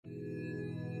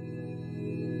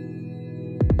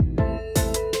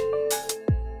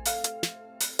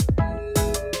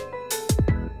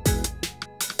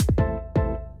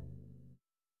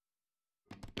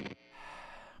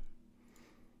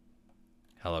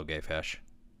hello, GayFesh.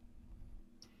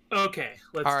 Okay,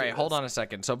 let's All do right, this. hold on a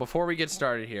second. So before we get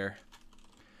started here,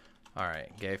 all right,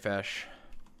 GayFesh.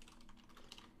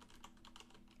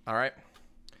 All right,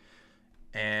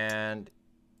 and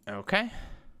okay.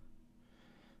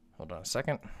 Hold on a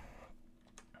second.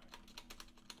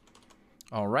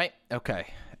 All right, okay,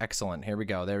 excellent. Here we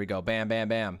go. There we go. Bam, bam,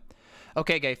 bam.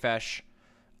 Okay, GayFesh.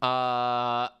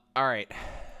 All right,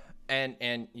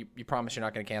 and you promise you're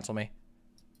not going to cancel me?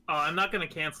 I'm not going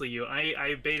to cancel you.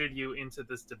 I baited you into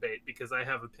this debate because I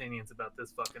have opinions about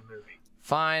this fucking movie.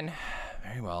 Fine.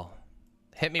 Very well.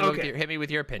 Hit me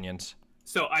with your opinions.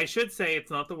 So I should say it's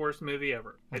not the worst movie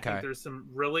ever. I Okay. think there's some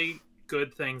really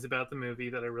good things about the movie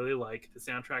that I really like. The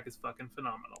soundtrack is fucking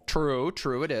phenomenal. True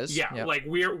it is. Yeah, yep. like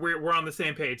we're on the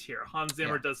same page here. Hans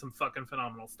Zimmer Yeah. does some fucking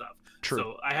phenomenal stuff. True.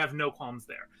 So I have no qualms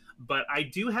there. But I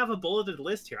do have a bulleted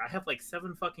list here. I have like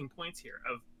 7 fucking points here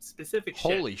of specific shit.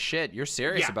 Holy shit, you're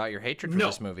serious about your hatred for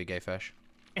this movie, GayFesh.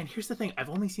 And here's the thing, I've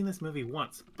only seen this movie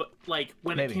once, but like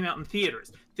when Maybe. it came out in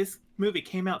theaters. This movie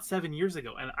came out 7 years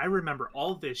ago, and I remember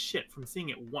all this shit from seeing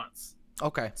it once.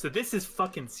 Okay. So this is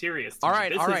fucking serious. All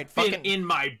right, this all right. has been in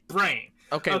my brain.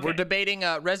 Okay, we're debating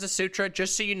Reza Sutra.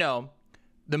 Just so you know,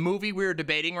 the movie we're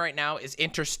debating right now is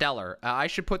Interstellar. I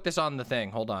should put this on the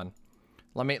thing. Hold on.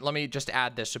 Let me just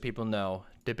add this so people know.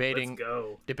 Debating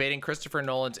Christopher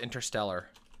Nolan's Interstellar.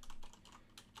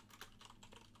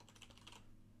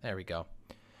 There we go. All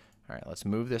right, let's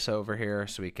move this over here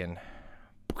so we can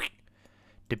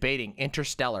debating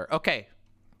Interstellar. Okay.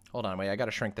 Hold on, wait, I got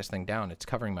to shrink this thing down. It's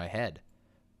covering my head.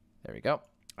 There we go.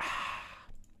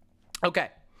 Okay.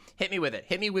 Hit me with it.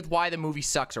 Hit me with why the movie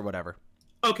sucks or whatever.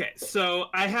 Okay, so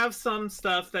I have some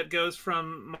stuff that goes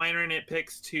from minor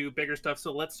nitpicks to bigger stuff.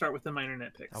 So let's start with the minor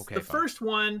nitpicks. Okay, the fine. first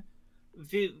one,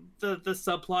 the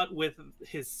subplot with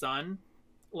his son,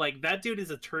 like that dude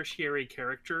is a tertiary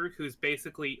character who's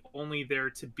basically only there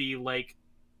to be like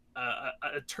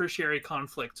a tertiary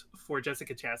conflict for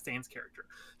Jessica Chastain's character.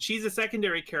 She's a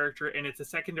secondary character, and it's a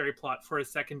secondary plot for a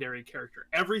secondary character.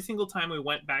 Every single time we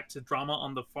went back to drama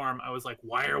on the farm, I was like,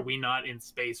 why are we not in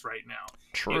space right now?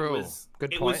 True.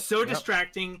 It was so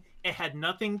distracting. It had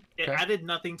nothing. It added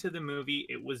nothing to the movie.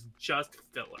 It was just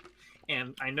filler.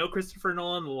 And I know Christopher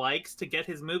Nolan likes to get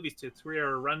his movies to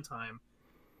 3-hour runtime,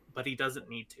 but he doesn't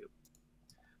need to.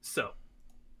 So,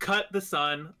 cut the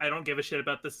sun. I don't give a shit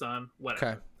about the sun. Whatever.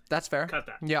 Okay. That's fair. Cut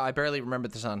that. Yeah, I barely remember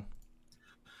the sun.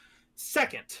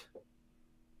 Second,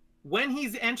 when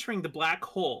he's entering the black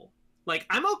hole, like,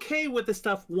 I'm okay with the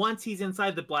stuff once he's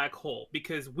inside the black hole,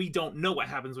 because we don't know what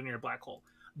happens when you're in a black hole.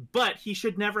 But he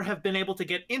should never have been able to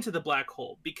get into the black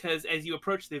hole, because as you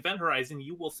approach the event horizon,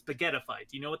 you will spaghettify.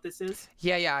 Do you know what this is?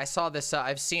 Yeah, I saw this.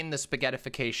 I've seen the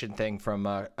spaghettification thing from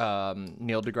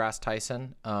Neil deGrasse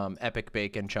Tyson, Epic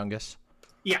Bacon Chungus.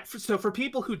 Yeah, so for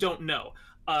people who don't know,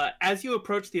 as you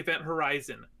approach the event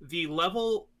horizon, the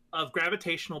level of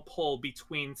gravitational pull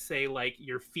between, say, like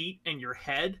your feet and your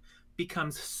head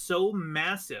becomes so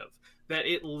massive that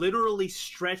it literally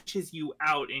stretches you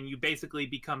out and you basically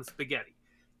become spaghetti.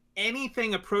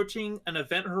 Anything approaching an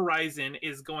event horizon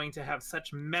is going to have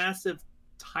such massive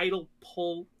tidal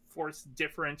pull force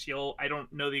differential. I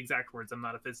don't know the exact words. I'm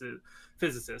not a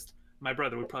physicist. My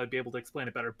brother would probably be able to explain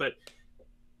it better, but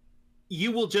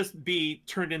you will just be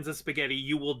turned into spaghetti.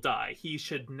 You will die. He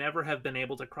should never have been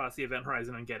able to cross the event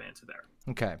horizon and get into there.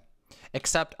 Okay.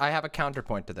 Except I have a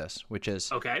counterpoint to this, which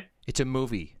is it's a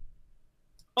movie.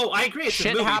 Oh, I agree. It's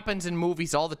Shit a movie. happens in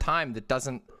movies all the time that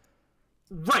doesn't...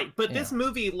 Right, but this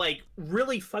movie, like,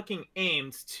 really fucking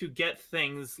aims to get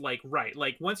things, like, right.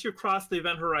 Like, once you cross the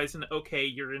event horizon, okay,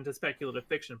 you're into speculative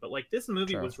fiction. But, like, this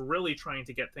movie was really trying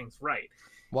to get things right.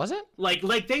 Was it? Like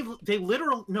they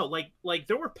literally like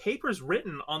there were papers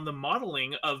written on the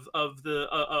modeling of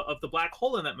the black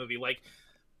hole in that movie. Like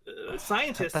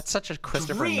scientists. That's such a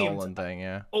Christopher Nolan thing,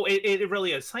 yeah. Oh, it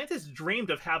really is. Scientists dreamed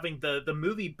of having the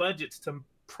movie budgets to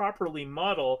properly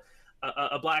model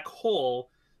a black hole,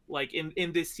 like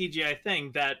in this CGI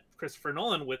thing that Christopher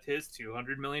Nolan, with his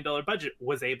 $200 million budget,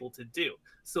 was able to do.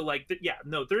 So like,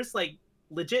 there's like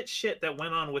legit shit that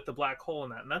went on with the black hole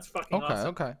in that, and that's fucking awesome.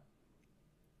 Okay.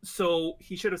 So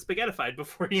he should have spaghettified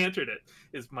before he entered it,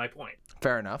 is my point.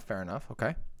 Fair enough.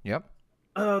 Okay. Yep.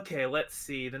 Okay, let's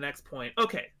see. The next point.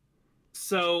 Okay.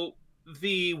 So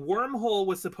the wormhole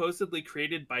was supposedly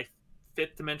created by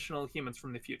fifth dimensional humans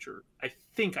from the future. I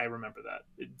think I remember that.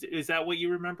 Is that what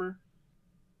you remember?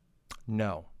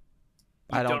 No.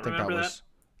 I don't think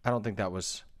that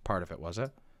was part of it, was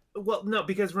it? Well, no,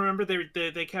 because remember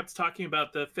they kept talking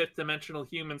about the fifth dimensional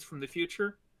humans from the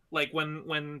future. like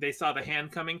when they saw the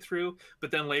hand coming through, but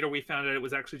then later we found out it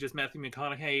was actually just Matthew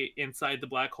McConaughey inside the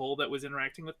black hole that was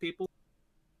interacting with people.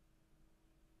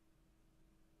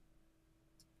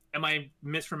 Am I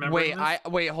misremembering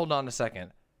this? Wait, hold on a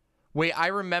second. Wait,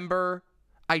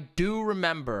 I do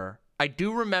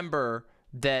remember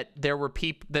that there were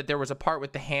that there was a part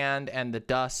with the hand and the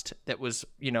dust that was,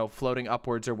 you know, floating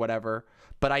upwards or whatever,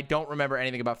 but I don't remember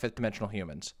anything about fifth dimensional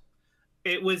humans.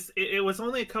 It was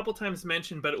only a couple times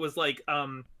mentioned, but it was like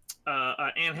Anne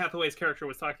Hathaway's character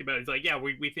was talking about it. He's like, yeah,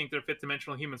 we think they're fifth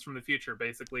dimensional humans from the future,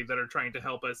 basically, that are trying to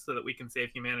help us so that we can save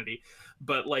humanity.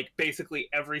 But like basically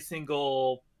every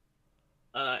single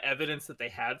evidence that they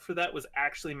had for that was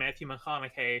actually Matthew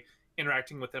McConaughey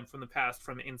interacting with them from the past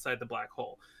from inside the black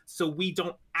hole. So we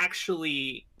don't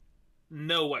actually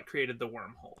know what created the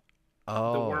wormhole.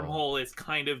 Oh. The wormhole is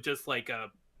kind of just like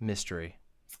a mystery.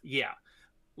 Yeah.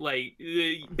 Like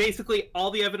basically all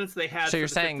the evidence they had. So you're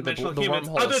saying the humans,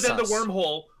 wormhole other is than the sus.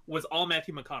 wormhole, was all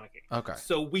Matthew McConaughey. Okay.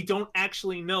 So we don't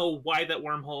actually know why that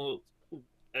wormhole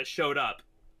showed up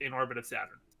in orbit of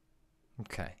Saturn.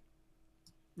 Okay.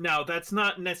 Now that's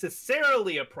not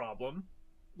necessarily a problem,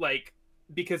 like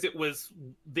because it was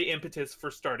the impetus for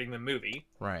starting the movie.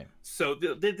 Right. So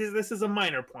this is a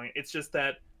minor point. It's just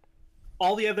that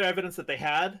all the other evidence that they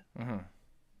had. Mm-hmm.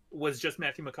 Was just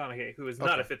Matthew McConaughey, who is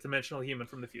not a fifth-dimensional human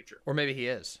from the future. Or maybe he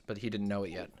is, but he didn't know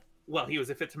it yet. Well, he was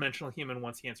a fifth-dimensional human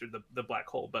once he entered the black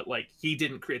hole, but like he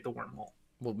didn't create the wormhole.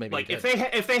 Well, maybe like he if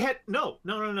did. they had no,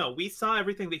 we saw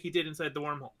everything that he did inside the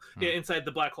wormhole, inside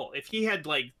the black hole. If he had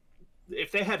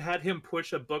if they had him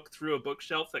push a book through a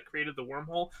bookshelf that created the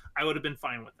wormhole, I would have been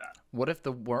fine with that. What if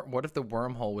the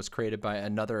wormhole was created by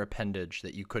another appendage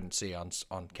that you couldn't see on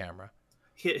camera?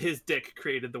 His dick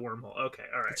created the wormhole. Okay,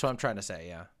 all right. That's what I'm trying to say,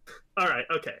 yeah. All right,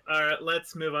 okay. All right,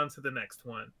 let's move on to the next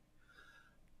one.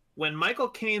 When Michael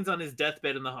Caine's on his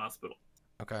deathbed in the hospital.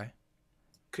 Okay.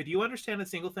 Could you understand a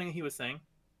single thing he was saying?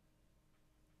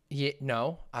 Yeah,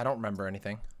 no, I don't remember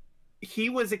anything. He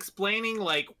was explaining,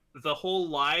 like, the whole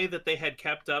lie that they had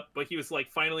kept up, but he was, like,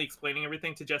 finally explaining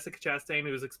everything to Jessica Chastain,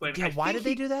 who was explaining... Yeah, why did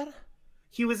they do that?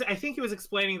 I think he was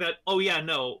explaining that, oh, yeah,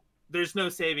 no, there's no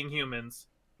saving humans.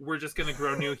 We're just going to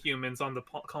grow new humans on the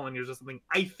colonies or something.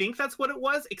 I think that's what it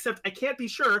was, except I can't be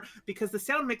sure because the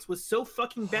sound mix was so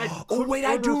fucking bad. Oh, wait,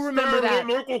 I do remember that.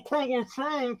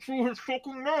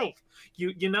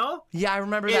 You know? Yeah, I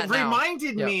remember that now. It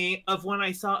reminded me of when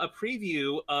I saw a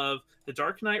preview of The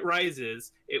Dark Knight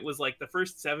Rises. It was like the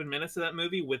first 7 minutes of that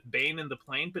movie with Bane in the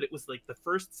plane, but it was like the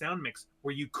first sound mix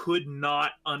where you could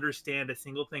not understand a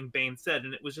single thing Bane said.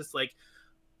 And it was just like,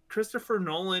 Christopher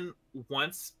Nolan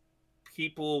wants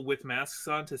people with masks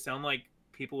on to sound like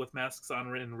people with masks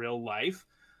on in real life,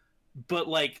 but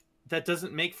like that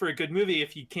doesn't make for a good movie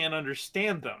if you can't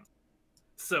understand them.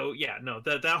 So yeah, no,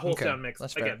 that whole sound mix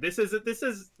again. This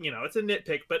is you know, it's a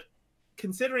nitpick, but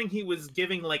considering he was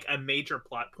giving like a major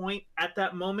plot point at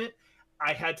that moment,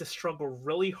 I had to struggle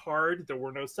really hard. There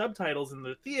were no subtitles in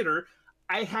the theater.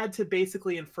 I had to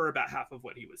basically infer about half of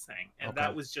what he was saying, and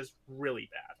that was just really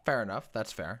bad. Fair enough.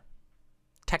 That's fair.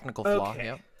 Technical flaw. Okay.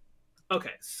 Yep.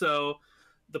 Okay, so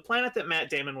the planet that Matt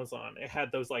Damon was on, it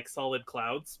had those like solid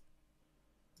clouds.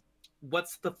 What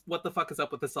the fuck is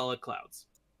up with the solid clouds?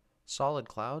 Solid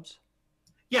clouds?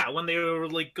 Yeah, when they were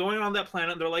like going on that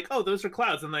planet, they're like, "Oh, those are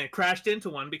clouds," and they crashed into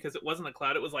one because it wasn't a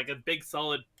cloud; it was like a big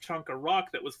solid chunk of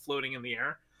rock that was floating in the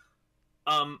air.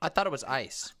 I thought it was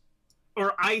ice.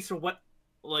 Or ice, or what?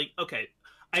 Like, okay,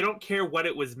 I don't care what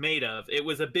it was made of. It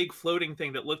was a big floating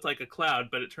thing that looked like a cloud,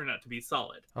 but it turned out to be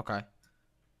solid. Okay.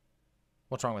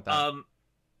 What's wrong with that?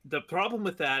 The problem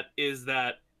with that is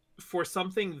that for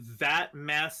something that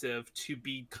massive to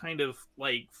be kind of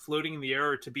like floating in the air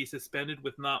or to be suspended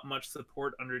with not much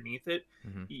support underneath it,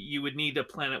 you would need a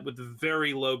planet with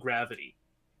very low gravity.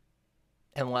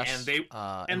 Unless there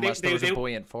was a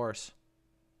buoyant force.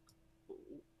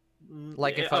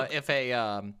 Like if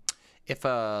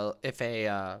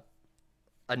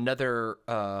another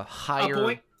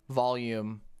higher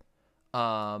volume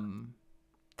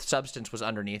substance was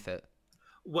underneath it.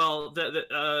 Well,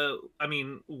 I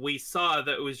mean, we saw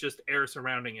that it was just air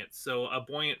surrounding it, so a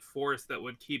buoyant force that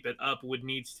would keep it up would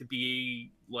need to be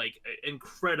like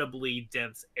incredibly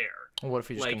dense air. What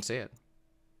if you just couldn't see it?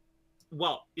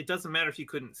 Well, it doesn't matter if you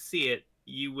couldn't see it.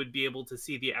 You would be able to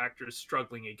see the actors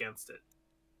struggling against it.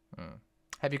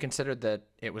 Have you considered that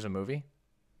it was a movie?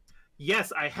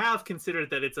 Yes, I have considered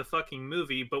that it's a fucking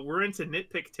movie, but we're into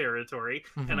nitpick territory,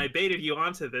 and I baited you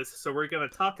onto this, so we're going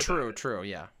to talk about it. True,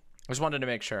 yeah. I just wanted to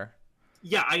make sure.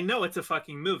 Yeah, I know it's a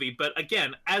fucking movie, but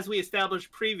again, as we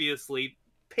established previously,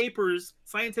 papers,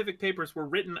 scientific papers, were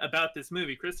written about this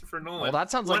movie. Christopher Nolan. Well, that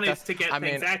sounds like wanted to get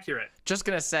things accurate. Just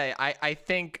gonna say, I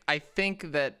think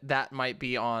that might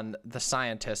be on the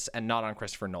scientists and not on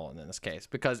Christopher Nolan in this case,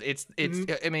 because it's.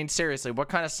 I mean, seriously, what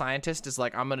kind of scientist is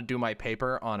like, I'm gonna do my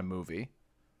paper on a movie?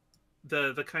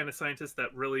 The kind of scientist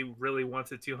that really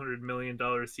wants a $200 million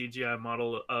CGI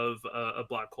model of a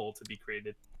black hole to be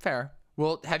created. Fair.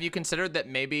 Well, have you considered that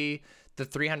maybe the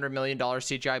 $300 million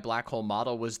CGI black hole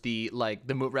model was the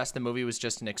rest of the movie was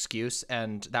just an excuse,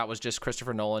 and that was just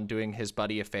Christopher Nolan doing his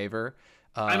buddy a favor?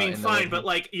 I mean, fine, but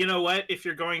like, you know what? If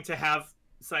you're going to have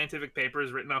scientific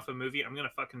papers written off a movie, I'm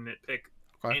gonna fucking nitpick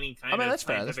any kind of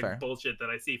scientific bullshit that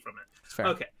I see from it. That's fair.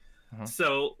 Okay.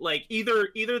 So, like, either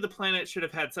the planet should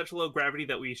have had such low gravity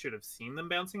that we should have seen them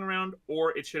bouncing around,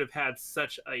 or it should have had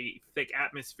such a thick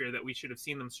atmosphere that we should have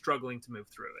seen them struggling to move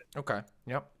through it. Okay.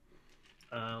 Yep.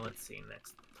 Let's see.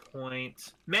 Next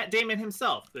point. Matt Damon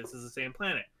himself. This is the same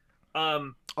planet.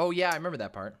 Oh yeah, I remember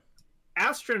that part.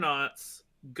 Astronauts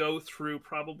go through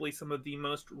probably some of the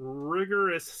most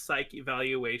rigorous psych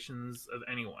evaluations of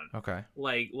anyone. Okay.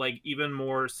 Like even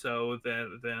more so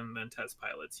than test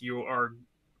pilots. You are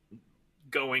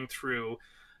going through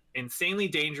insanely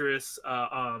dangerous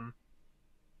oh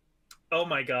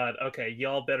my god, okay,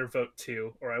 y'all better vote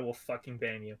too or I will fucking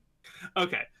ban you.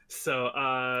 Okay,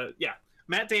 so yeah,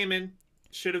 Matt Damon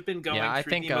should have been going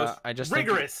through the most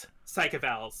rigorous psych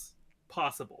evals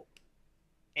possible,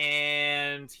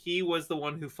 and he was the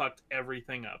one who fucked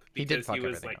everything up because he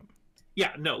was like,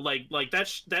 yeah, no, like that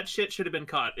shit should have been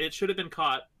caught. It should have been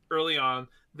caught early on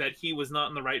that he was not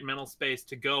in the right mental space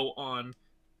to go on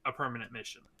a permanent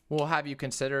mission. Well, have you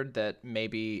considered that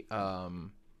maybe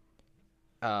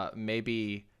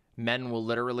maybe men will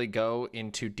literally go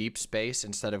into deep space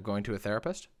instead of going to a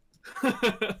therapist?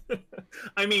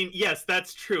 I mean, yes,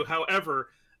 that's true. However,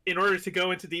 in order to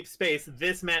go into deep space,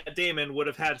 this Matt Damon would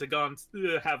have had to gone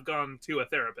to a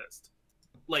therapist.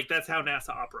 Like, that's how NASA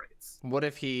operates. What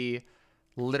if he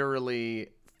literally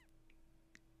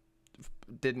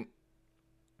didn't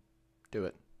do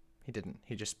it? He didn't.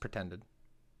 He just pretended.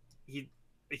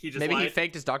 He just maybe lied. He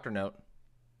faked his doctor note.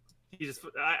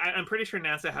 I'm pretty sure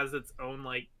NASA has its own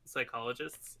like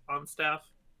psychologists on staff.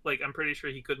 Like, I'm pretty sure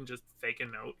he couldn't just fake a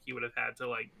note. He would have had to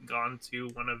like gone to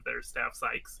one of their staff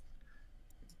psychs,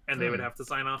 and they would have to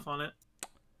sign off on it.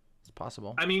 It's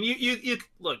possible. I mean, you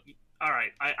look. All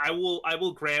right, I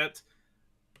will grant.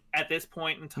 At this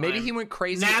point in time, maybe he went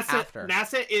crazy after.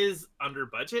 NASA is under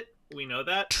budget. We know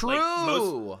that.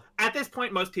 True. At this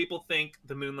point, most people think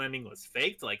the moon landing was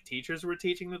faked. Like, teachers were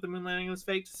teaching that the moon landing was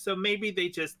faked. So maybe they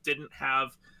just didn't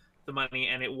have the money,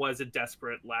 and it was a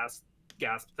desperate last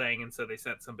gasp thing, and so they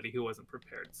sent somebody who wasn't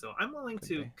prepared. So I'm willing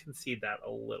to concede that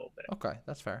a little bit. Okay,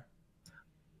 that's fair.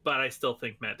 But I still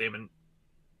think Matt Damon,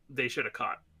 they should have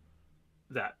caught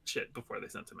that shit before they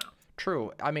sent him out.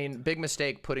 True. I mean, big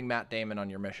mistake putting Matt Damon on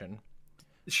your mission.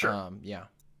 Sure. Yeah.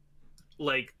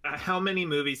 Like, how many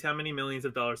movies, how many millions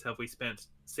of dollars have we spent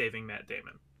saving Matt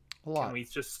Damon? A lot. Can we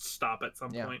just stop at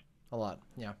some point? A lot.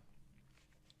 Yeah.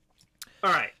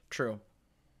 All right. True.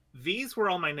 These were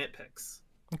all my nitpicks.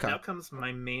 Okay. Now comes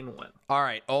my main one. All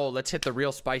right. Oh, let's hit the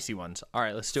real spicy ones. All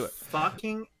right, let's do it.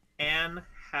 Fucking Anne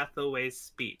Hathaway's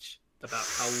speech about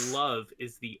how love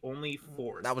is the only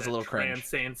force that was a little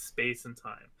transcends space and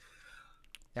time.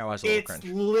 That was a little cringe.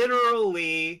 It's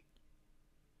literally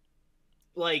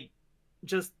like,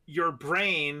 just your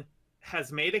brain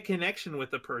has made a connection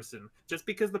with the person. Just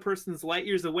because the person's light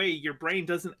years away, your brain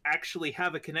doesn't actually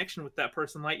have a connection with that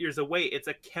person light years away. It's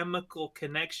a chemical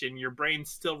connection. Your brain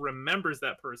still remembers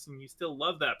that person. You still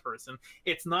love that person.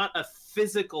 It's not a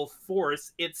physical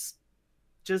force. It's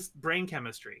just brain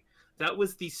chemistry. That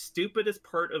was the stupidest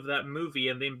part of that movie,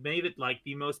 and they made it like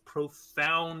the most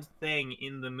profound thing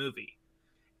in the movie.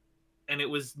 And it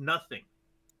was nothing.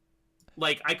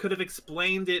 Like, I could have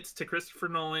explained it to Christopher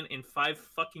Nolan in 5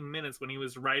 fucking minutes when he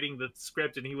was writing the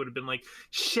script, and he would have been like,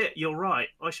 shit, you're right.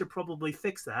 I should probably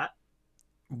fix that.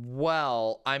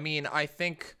 Well, I mean, I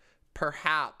think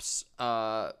perhaps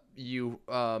you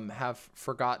have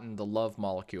forgotten the love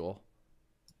molecule,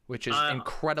 which is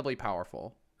incredibly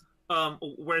powerful.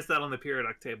 Where's that on the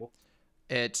periodic table?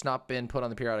 It's not been put on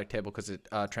the periodic table because it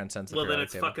transcends the periodic table. Well, then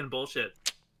it's table. fucking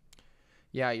bullshit.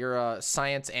 Yeah, you're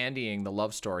science Andying the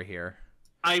love story here.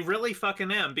 I really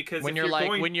fucking am, because when if you're you're like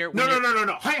going... when you're no,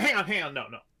 hang on,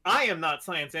 no. I am not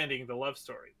science Andying the love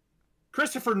story.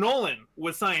 Christopher Nolan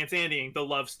was science Andying the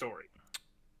love story.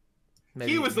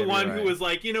 He was the one who was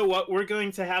like, you know what, we're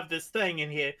going to have this thing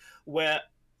in here where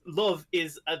love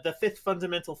is the 5th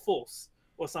fundamental force,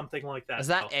 or something like that. Is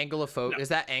that anglophobia? No. Is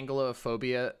that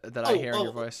anglophobia that I hear in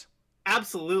your voice?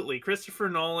 Absolutely. Christopher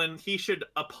Nolan, he should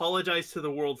apologize to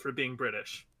the world for being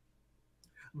British.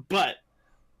 But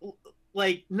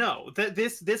like, no,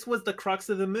 this was the crux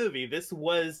of the movie. This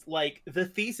was like the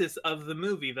thesis of the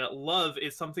movie, that love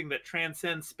is something that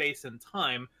transcends space and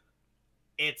time.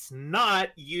 It's not.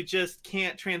 You just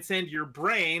can't transcend your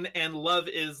brain, and love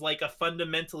is like a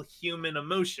fundamental human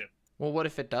emotion. Well, what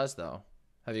if it does, though?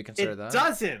 Have you considered that? It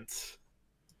doesn't.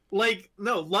 Like,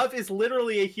 no, love is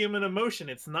literally a human emotion.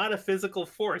 It's not a physical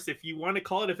force. If you want to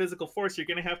call it a physical force, you're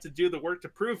going to have to do the work to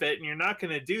prove it, and you're not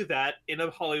going to do that in a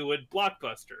Hollywood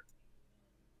blockbuster.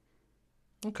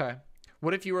 Okay.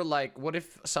 What if you were like, what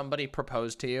if somebody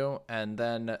proposed to you and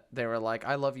then they were like,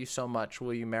 I love you so much,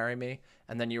 will you marry me?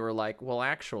 And then you were like, well,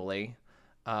 actually,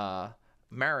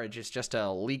 marriage is just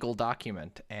a legal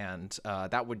document, and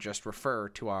that would just refer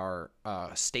to our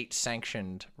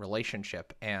state-sanctioned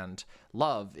relationship, and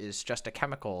love is just a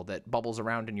chemical that bubbles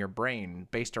around in your brain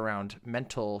based around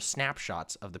mental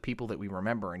snapshots of the people that we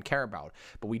remember and care about,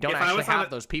 but we don't actually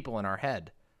have those people in our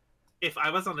head. If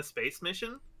I was on a space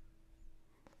mission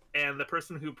and the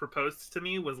person who proposed to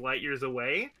me was light years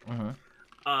away,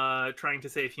 trying to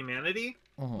save humanity,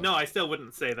 no, I still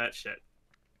wouldn't say that shit.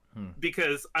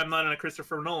 Because I'm not in a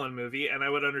Christopher Nolan movie, and I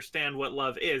would understand what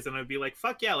love is, and I'd be like,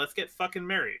 fuck yeah, let's get fucking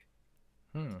married.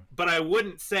 But I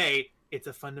wouldn't say it's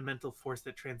a fundamental force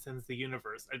that transcends the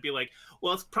universe. I'd be like,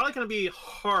 well, it's probably going to be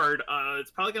hard.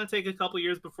 It's probably going to take a couple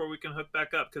years before we can hook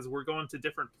back up, because we're going to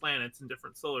different planets and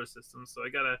different solar systems. So I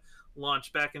got to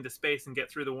launch back into space and get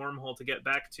through the wormhole to get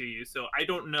back to you. So I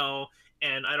don't know.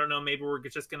 And I don't know, maybe we're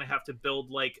just going to have to build,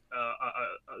 like,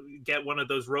 get one of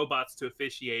those robots to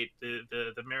officiate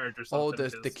the marriage or something.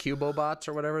 Oh, the Cubobots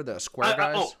or whatever, the square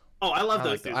guys? I love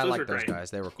those dudes. I like those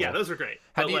guys. They were cool. Yeah, those were great.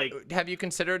 Have you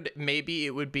considered maybe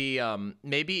it would be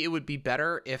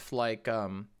better if, like,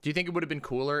 do you think it would have been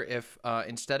cooler if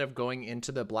instead of going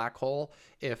into the black hole,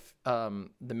 if the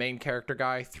main character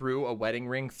guy threw a wedding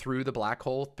ring through the black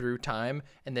hole through time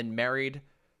and then married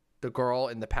the girl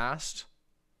in the past,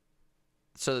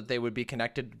 so that they would be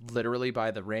connected literally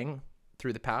by the ring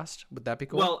through the past? Would that be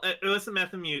cool? Well, it wasn't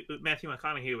Matthew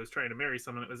McConaughey who was trying to marry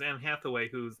someone. It was Anne Hathaway,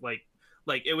 who's like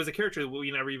it was a character that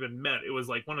we never even met. It was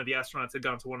like one of the astronauts had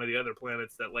gone to one of the other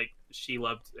planets that, like, she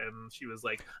loved, and she was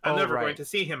like, I'm never going to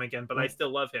see him again, but I still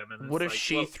love him. And what if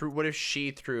she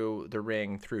threw the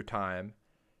ring through time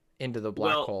into the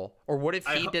black hole? Or what if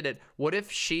he did it? What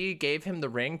if she gave him the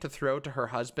ring to throw to her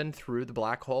husband through the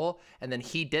black hole, and then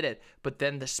he did it, but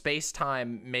then the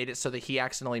space-time made it so that he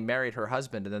accidentally married her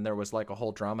husband, and then there was like a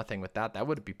whole drama thing with that? That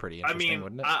would be pretty interesting,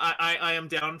 wouldn't it? I am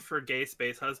down for gay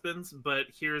space husbands, but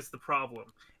here's the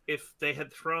problem. If they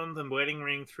had thrown the wedding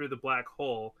ring through the black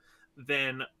hole,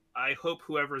 then I hope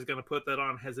whoever is going to put that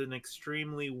on has an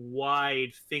extremely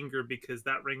wide finger, because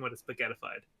that ring would have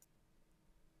spaghettified.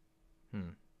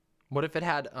 What if it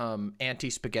had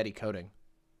anti-spaghetti coating?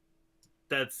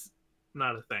 That's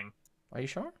not a thing. Are you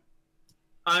sure?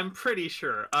 I'm pretty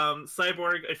sure.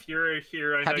 Cyborg, if you're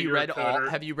here, I know you're a coder.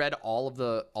 Have you read all of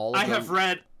the? I have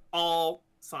read all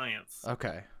science.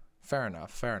 Okay, fair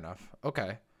enough.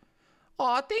 Okay.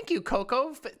 Aw, thank you,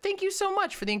 Coco. Thank you so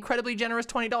much for the incredibly generous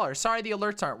 $20. Sorry the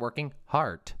alerts aren't working.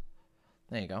 Heart.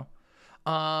 There you go.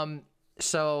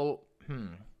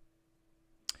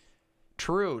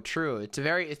 True. It's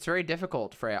very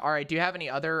difficult, Freya. All right, do you have any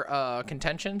other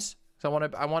contentions? So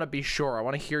I want to be sure. I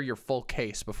want to hear your full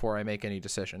case before I make any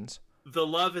decisions. The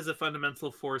love is a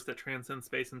fundamental force that transcends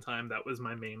space and time. That was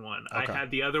my main one. Okay. I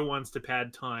had the other ones to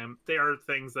pad time. They are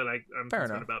things that I'm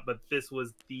concerned about, but this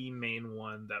was the main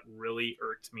one that really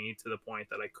irked me to the point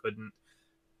that I couldn't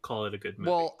call it a good movie.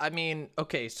 Well, I mean,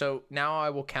 okay, so now I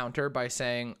will counter by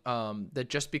saying that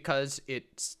just because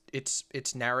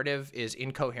its narrative is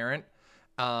incoherent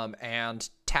and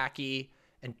tacky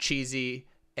and cheesy,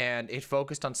 and it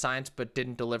focused on science but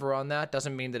didn't deliver on that,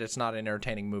 doesn't mean that it's not an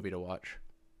entertaining movie to watch.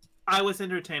 I was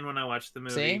entertained when I watched the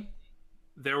movie. See?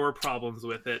 There were problems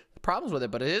with it.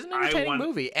 But it is an entertaining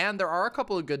movie, and there are a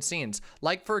couple of good scenes.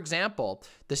 Like, for example,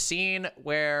 the scene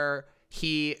where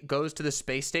he goes to the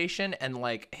space station and,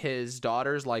 like, his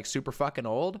daughter's, like, super fucking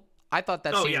old. I thought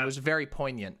that scene was very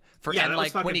poignant. And,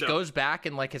 like, when he goes back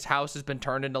and, like, his house has been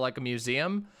turned into, like, a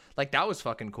museum, like, that was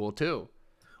fucking cool, too.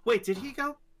 Wait, did he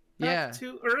go back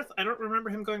to Earth? I don't remember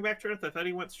him going back to Earth. I thought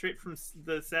he went straight from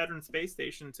the Saturn space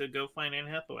station to go find Anne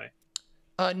Hathaway.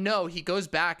 No, he goes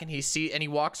back and he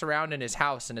walks around in his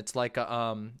house, and it's like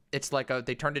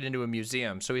they turned it into a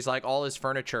museum. So he's like, all his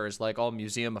furniture is like all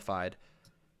museumified.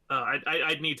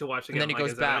 I'd need to watch it again. And then he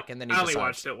goes back, and then he only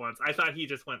watched it once. I thought he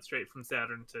just went straight from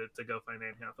Saturn to go find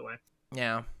Anne Hathaway.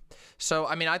 Yeah. So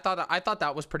I mean, I thought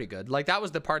that was pretty good. Like that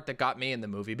was the part that got me in the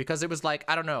movie because it was like,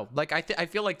 I don't know, like I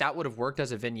feel like that would have worked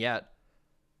as a vignette.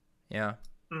 Yeah.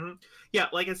 Yeah,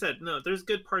 like I said, no, there's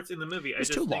good parts in the movie. It's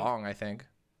too long, I think.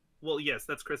 Well, yes,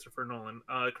 that's Christopher Nolan.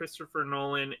 Christopher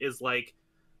Nolan is like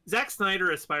Zack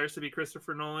Snyder aspires to be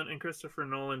Christopher Nolan, and Christopher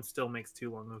Nolan still makes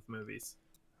too long of movies.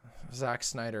 Zack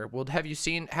Snyder. Well, have you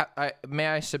seen? May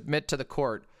I submit to the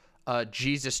court?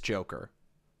 Jesus Joker.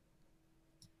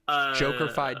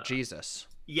 Joker-fied Jesus.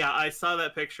 Yeah, I saw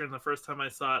that picture, and the first time I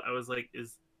saw it, I was like,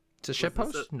 "Is it's a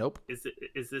shitpost? Nope.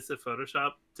 Is this a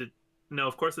Photoshop? No,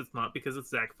 of course it's not, because it's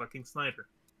Zack fucking Snyder."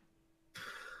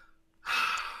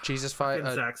 Jesus-fied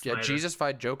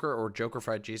Jesus-fied Joker or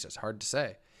Joker-fied Jesus. Hard to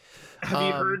say. Have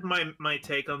you heard my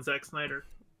take on Zack Snyder?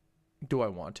 Do I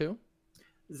want to?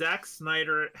 Zack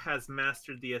Snyder has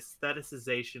mastered the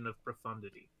aestheticization of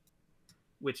profundity,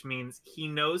 which means he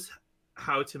knows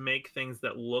how to make things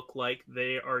that look like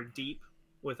they are deep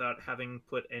without having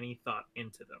put any thought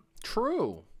into them.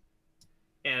 True.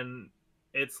 And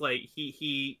it's like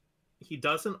he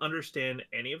doesn't understand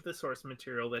any of the source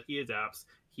material that he adapts.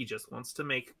 He just wants to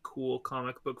make cool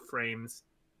comic book frames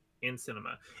in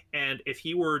cinema. And if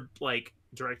he were like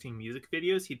directing music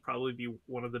videos, he'd probably be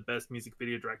one of the best music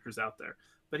video directors out there.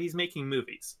 But he's making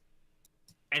movies,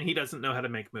 and he doesn't know how to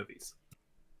make movies.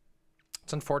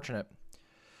 It's unfortunate.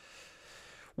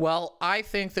 Well, I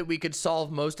think that we could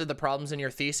solve most of the problems in your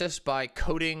thesis by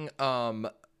coating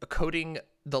the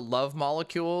love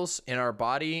molecules in our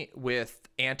body with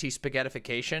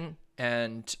anti-spaghettification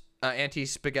and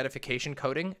anti-spaghettification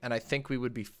coating, and I think we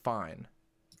would be fine.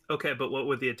 Okay, but what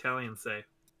would the Italians say?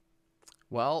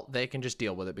 Well, they can just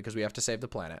deal with it because we have to save the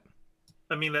planet.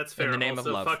 I mean, that's fair. In the name of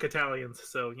love. Fuck Italians,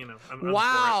 so, you know. I'm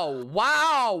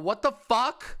wow, what the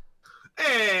fuck?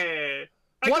 Hey!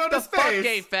 What the fuck,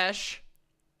 GayFesh?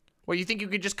 Well, you think you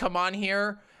could just come on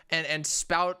here and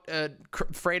spout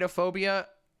Fredophobia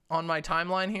on my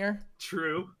timeline here?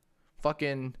 True.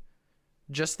 Fucking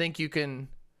just think you can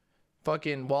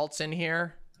fucking waltz in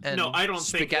here and no, I don't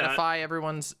spaghettify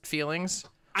everyone's feelings?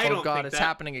 Oh god, it's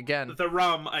happening again. The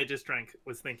rum I just drank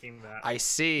was thinking that. I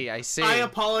see. I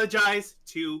apologize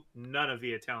to none of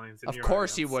the Italians in your audience. Of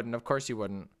course you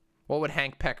wouldn't. What would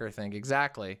Hank Pecker think?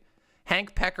 Exactly.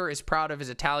 Hank Pecker is proud of his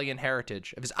Italian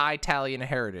heritage, of his Italian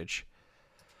heritage.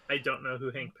 I don't know who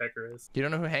Hank Pecker is. You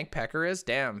don't know who Hank Pecker is?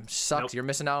 Damn, sucks. Nope. You're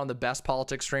missing out on the best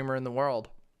politics streamer in the world.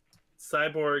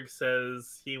 Cyborg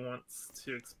says he wants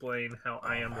to explain how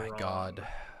I am wrong. Oh my god.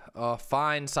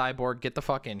 Fine, Cyborg. Get the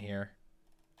fuck in here.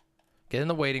 Get in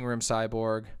the waiting room,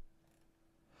 Cyborg.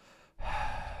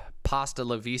 Pasta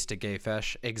la vista,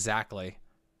 GayFesh. Exactly.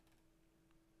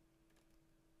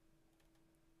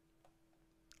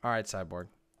 All right, Cyborg.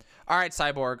 All right,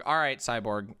 Cyborg. All right,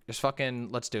 Cyborg. Just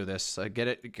fucking, let's do this. Get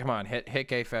it. Come on, hit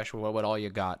GayFesh with what all you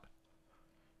got.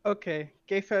 Okay,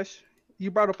 GayFesh, you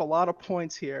brought up a lot of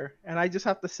points here, and I just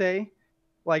have to say,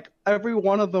 like, every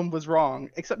one of them was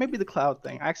wrong, except maybe the cloud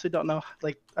thing. I actually don't know,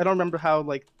 like, I don't remember how,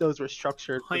 like, those were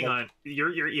structured. Hang on.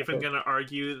 You're even gonna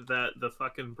argue that the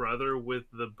fucking brother with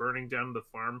the burning down the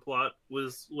farm plot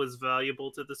was valuable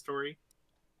to the story?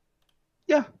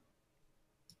 Yeah.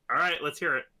 All right, let's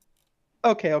hear it.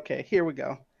 Okay, here we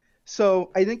go.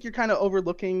 So I think you're kind of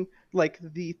overlooking, like,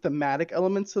 the thematic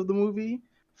elements of the movie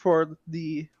for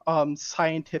the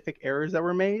scientific errors that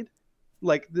were made.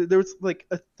 Like, there's, like,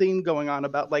 a theme going on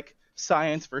about, like,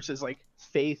 science versus, like,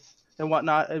 faith and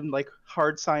whatnot, and, like,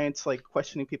 hard science, like,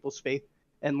 questioning people's faith,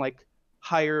 and, like,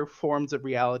 higher forms of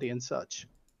reality and such.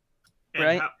 And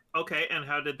right? And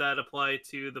how did that apply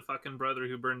to the fucking brother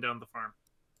who burned down the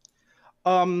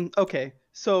farm? Okay,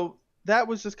 so that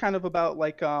was just kind of about,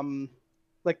 like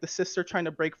the sister trying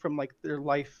to break from, like, their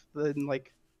life and,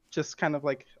 like, just kind of,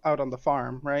 like, out on the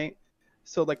farm, right?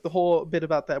 So, like, the whole bit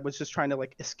about that was just trying to,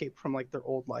 like, escape from, like, their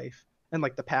old life and,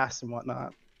 like, the past and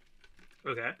whatnot.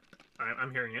 Okay,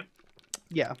 I'm hearing you.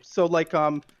 Yeah, so, like,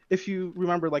 if you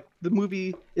remember, like, the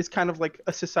movie is kind of like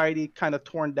a society kind of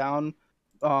torn down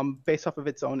based off of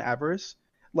its own avarice.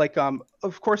 Like,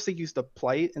 of course they used the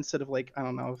plight instead of, like, I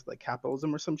don't know, like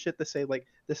capitalism or some shit to say, like,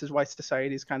 this is why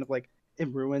society is kind of, like,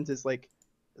 in ruins, is, like,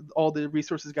 all the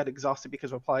resources got exhausted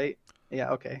because of plight.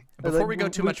 Yeah, okay. Before we go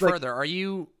too much further, are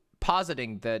you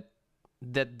positing that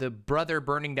the brother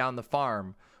burning down the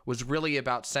farm was really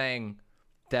about saying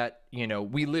that, you know,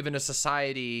 we live in a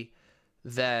society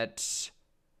that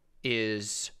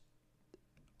is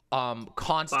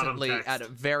constantly at a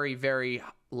very, very,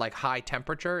 like, high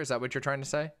temperature? Is that what you're trying to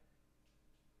say?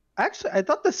 Actually, I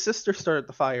thought the sister started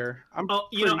the fire. I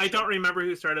don't remember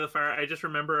who started the fire. I just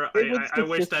remember I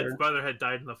wish that brother had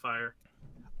died in the fire.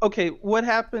 Okay, what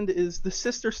happened is the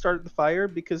sister started the fire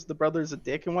because the brother's a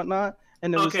dick and whatnot,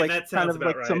 and it was like that kind sounds of about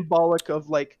like right. symbolic of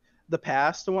like the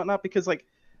past and whatnot, because like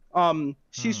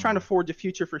she's trying to forge a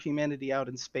future for humanity out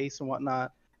in space and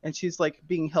whatnot, and she's like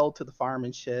being held to the farm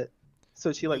and shit,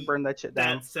 so she like burned that shit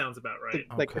down That sounds about right.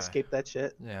 to like escape that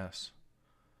shit. Yes.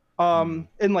 And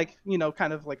like, you know,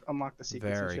 kind of like unlock the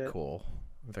secrets and Very shit. cool.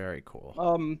 Very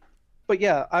cool. But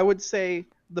yeah, I would say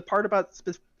the part about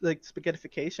like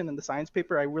spaghettification in the science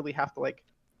paper, I really have to like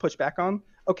push back on.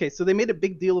 Okay, so they made a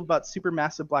big deal about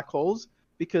supermassive black holes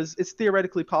because it's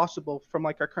theoretically possible from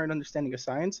like our current understanding of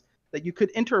science that you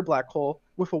could enter a black hole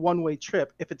with a one-way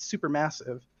trip if it's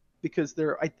supermassive, because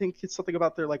I think it's something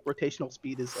about their like rotational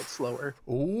speed is like slower.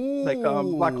 Ooh. Like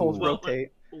black holes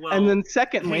rotate. Well, and then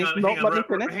secondly, let me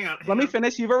finish. Let me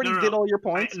finish. You've already did all your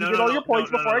points. You did all your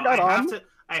points before I got on.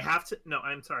 I have to. No,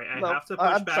 I'm sorry. I No, have to push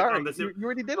I'm back sorry. on this. You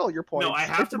already did all your points. No, I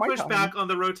have It's to my push time. back on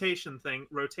the rotation thing.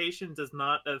 Rotation does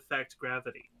not affect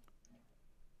gravity.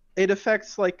 It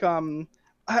affects like I'm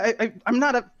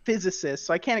not a physicist,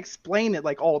 so I can't explain it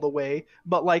like all the way.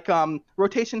 But like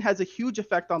rotation has a huge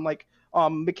effect on like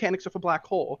mechanics of a black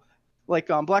hole. Like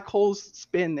black holes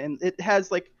spin, and it has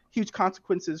like huge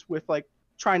consequences with like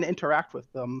trying to interact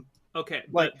with them. Okay,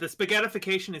 Like- but the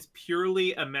spaghettification is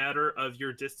purely a matter of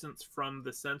your distance from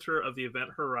the center of the event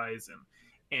horizon,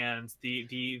 and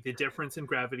the difference in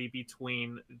gravity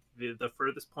between the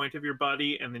furthest point of your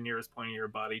body and the nearest point of your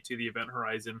body to the event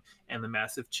horizon, and the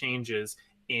massive changes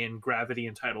in gravity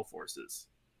and tidal forces.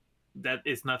 That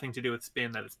is nothing to do with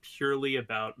spin. That is purely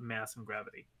about mass and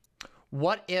gravity.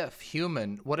 What if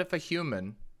a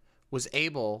human was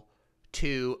able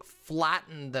to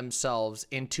flatten themselves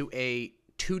into a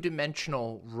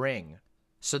two-dimensional ring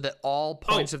so that all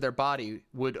points of their body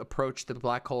would approach the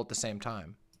black hole at the same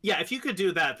time? Yeah, if you could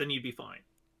do that, then you'd be fine.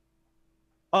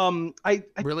 I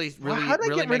really how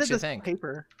did I get rid makes of you this think.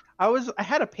 paper? I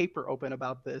had a paper open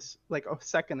about this like a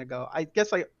second ago. I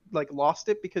guess I like lost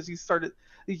it because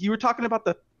you were talking about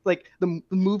the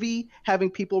movie having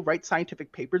people write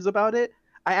scientific papers about it.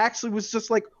 I actually was just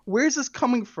like, where's this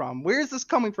coming from? Where is this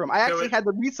coming from? I actually had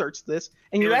to research this,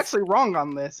 and you're actually wrong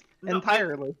on this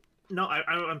entirely.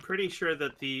 I'm pretty sure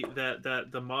that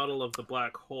the model of the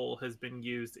black hole has been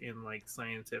used in like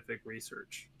scientific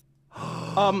research.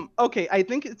 Okay, I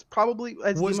think it's probably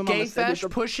was GayFesh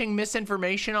pushing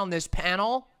misinformation on this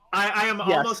panel? I am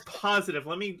almost positive.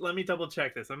 Let me double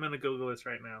check this. I'm gonna Google this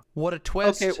right now. What a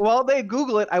twist! Okay, while they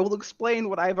Google it, I will explain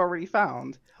what I've already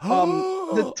found.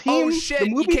 The team, oh shit! The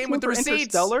movie You came team with the for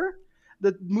receipts.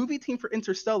 The movie team for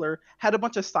Interstellar had a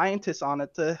bunch of scientists on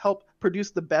it to help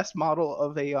produce the best model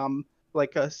of a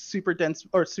like a super dense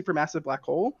or supermassive black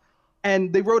hole,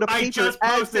 and they wrote a paper. I just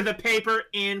posted the paper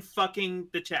in fucking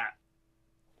the chat.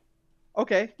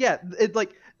 Okay, yeah, it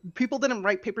like people didn't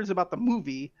write papers about the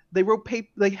movie. They wrote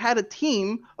They had a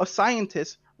team of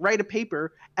scientists write a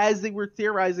paper as they were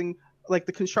theorizing like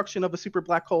the construction of a super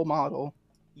black hole model.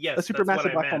 Yes, a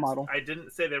supermassive black hole meant. model. I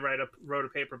didn't say they wrote a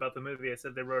paper about the movie. I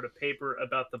said they wrote a paper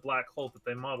about the black hole that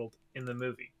they modeled in the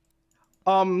movie.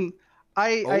 I'm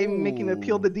making an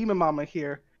appeal to Demon Mama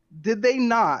here. Did they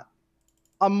not,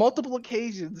 on multiple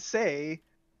occasions, say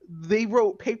they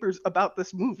wrote papers about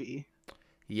this movie?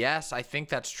 Yes, I think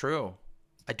that's true.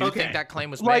 I do think that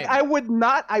claim was like made. I would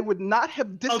not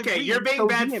have disagreed. Okay, you're being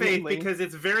bad faith vehemently. because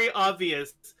it's very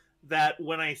obvious that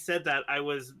when I said that, I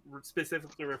was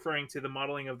specifically referring to the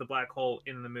modeling of the black hole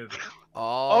in the movie.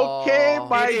 Oh, okay,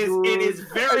 my it is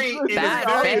very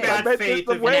bad faith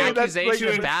of an accusation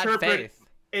of bad faith.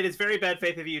 It is very bad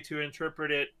faith of you to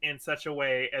interpret it in such a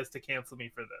way as to cancel me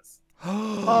for this.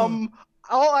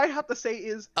 All I have to say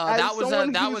is that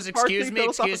was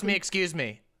excuse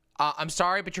me. I'm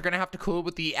sorry, but you're gonna have to cool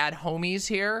with the ad homies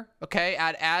here. Okay,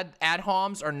 ad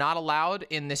homs are not allowed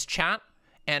in this chat,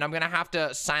 and I'm gonna have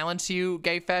to silence you,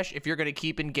 GayFesh, if you're gonna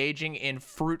keep engaging in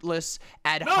fruitless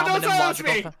ad hominem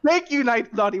logical. Thank you,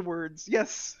 naughty words.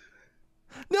 Yes.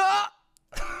 No.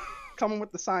 Coming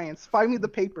with the science. Find me the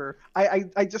paper.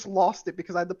 I just lost it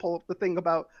because I had to pull up the thing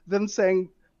about them saying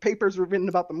papers were written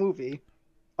about the movie.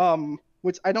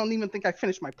 Which I don't even think I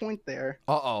finished my point there.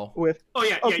 Yeah,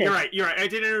 you're right. I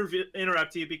didn't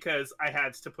interrupt you because I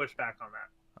had to push back on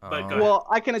that. But go ahead.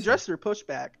 I can address your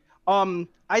pushback.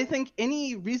 I think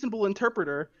any reasonable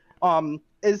interpreter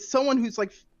is someone who's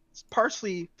like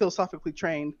partially philosophically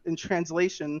trained in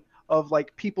translation of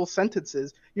like people's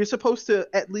sentences. You're supposed to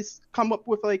at least come up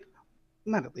with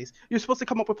you're supposed to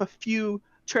come up with a few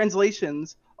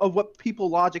translations of what people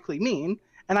logically mean.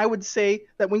 And I would say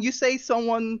that when you say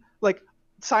someone like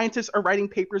scientists are writing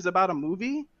papers about a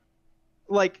movie,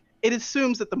 like it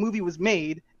assumes that the movie was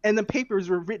made and the papers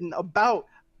were written about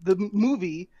the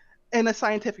movie in a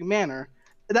scientific manner.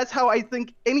 That's how I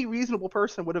think any reasonable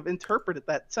person would have interpreted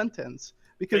that sentence.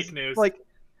 Because, Fake news. like,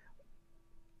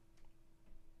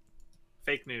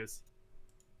 fake news.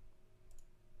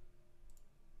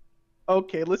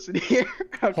 okay, listen here.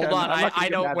 Okay, Hold on, I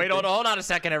don't. Wait, hold hold on a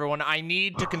second, everyone. I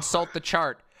need to consult the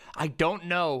chart. I don't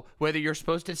know whether you're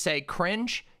supposed to say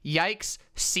cringe, yikes,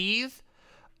 seethe,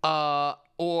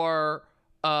 or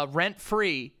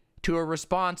rent-free to a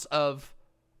response of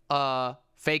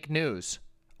fake news.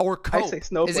 Or cope. I say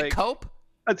snowflake. Is it cope?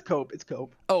 It's cope. It's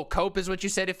cope. Oh, cope is what you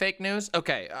say to fake news?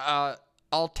 Okay,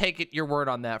 I'll take it your word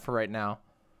on that for right now.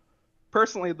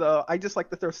 Personally, though, I just like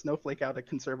to throw snowflake out at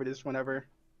conservatives whenever,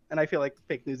 and I feel like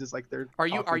fake news is like their. Are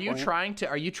you trying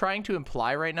to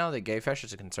imply right now that GayFesh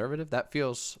is a conservative? That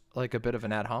feels like a bit of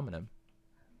an ad hominem.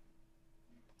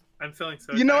 I'm feeling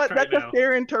so. You know what? Right That's now. a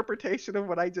fair interpretation of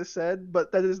what I just said,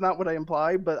 but that is not what I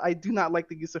imply. But I do not like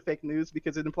the use of fake news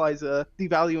because it implies a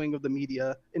devaluing of the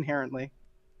media inherently.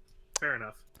 Fair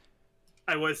enough.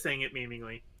 I was saying it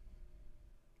memeingly.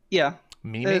 Yeah.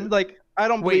 Memeing? Like, I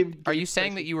don't believe. Wait, are you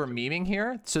saying that you were memeing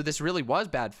here? So this really was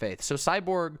bad faith. So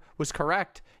Cyborg was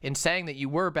correct in saying that you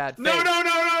were bad faith.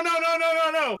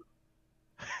 No.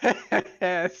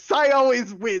 Cy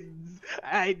always wins.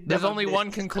 There's only one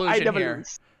conclusion here.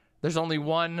 Lose. There's only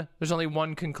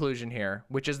one conclusion here,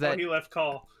 which is that he left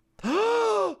call.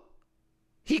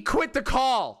 he quit the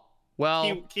call.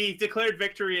 Well, he declared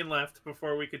victory and left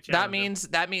before we could challenge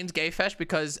that means GayFesh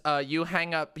because you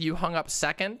hung up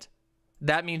second.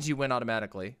 That means you win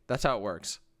automatically. That's how it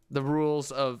works. The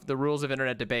rules of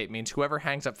internet debate means whoever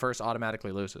hangs up first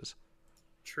automatically loses.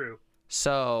 True.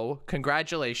 So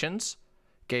congratulations,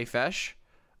 GayFesh,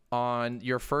 on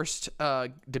your first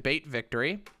debate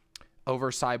victory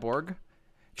over Cyborg.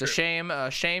 It's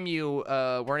a shame you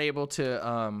weren't able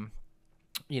to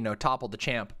topple the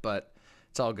champ, but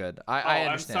it's all good. I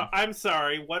understand. I'm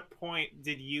sorry. What point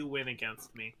did you win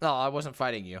against me? No, I wasn't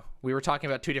fighting you. We were talking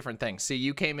about two different things. See,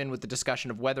 you came in with the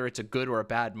discussion of whether it's a good or a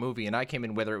bad movie, and I came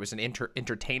in whether it was an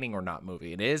entertaining or not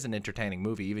movie. It is an entertaining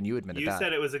movie. Even you admitted that. You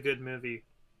said it was a good movie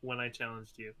when I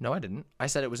challenged you. No, I didn't. I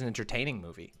said it was an entertaining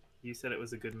movie. You said it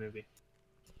was a good movie.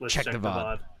 Let's check the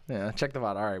VOD. Yeah, check the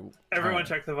VOD. All right. Everyone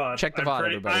check the VOD. Check the VOD,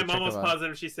 everybody. I'm almost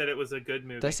positive she said it was a good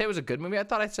movie. Did I say it was a good movie? I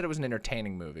thought I said it was an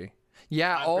entertaining movie.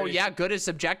 Yeah, yeah, good is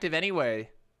subjective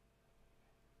anyway.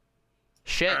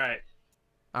 Shit.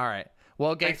 All right.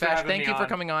 Well, GayFesh, thank you for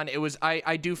coming on. It was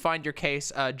I do find your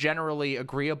case generally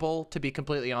agreeable, to be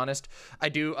completely honest. I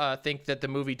do think that the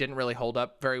movie didn't really hold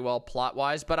up very well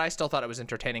plot-wise, but I still thought it was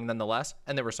entertaining nonetheless,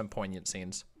 and there were some poignant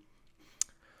scenes.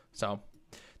 So,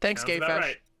 thanks, GayFesh.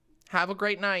 Right. Have a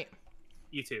great night.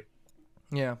 You too.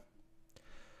 Yeah.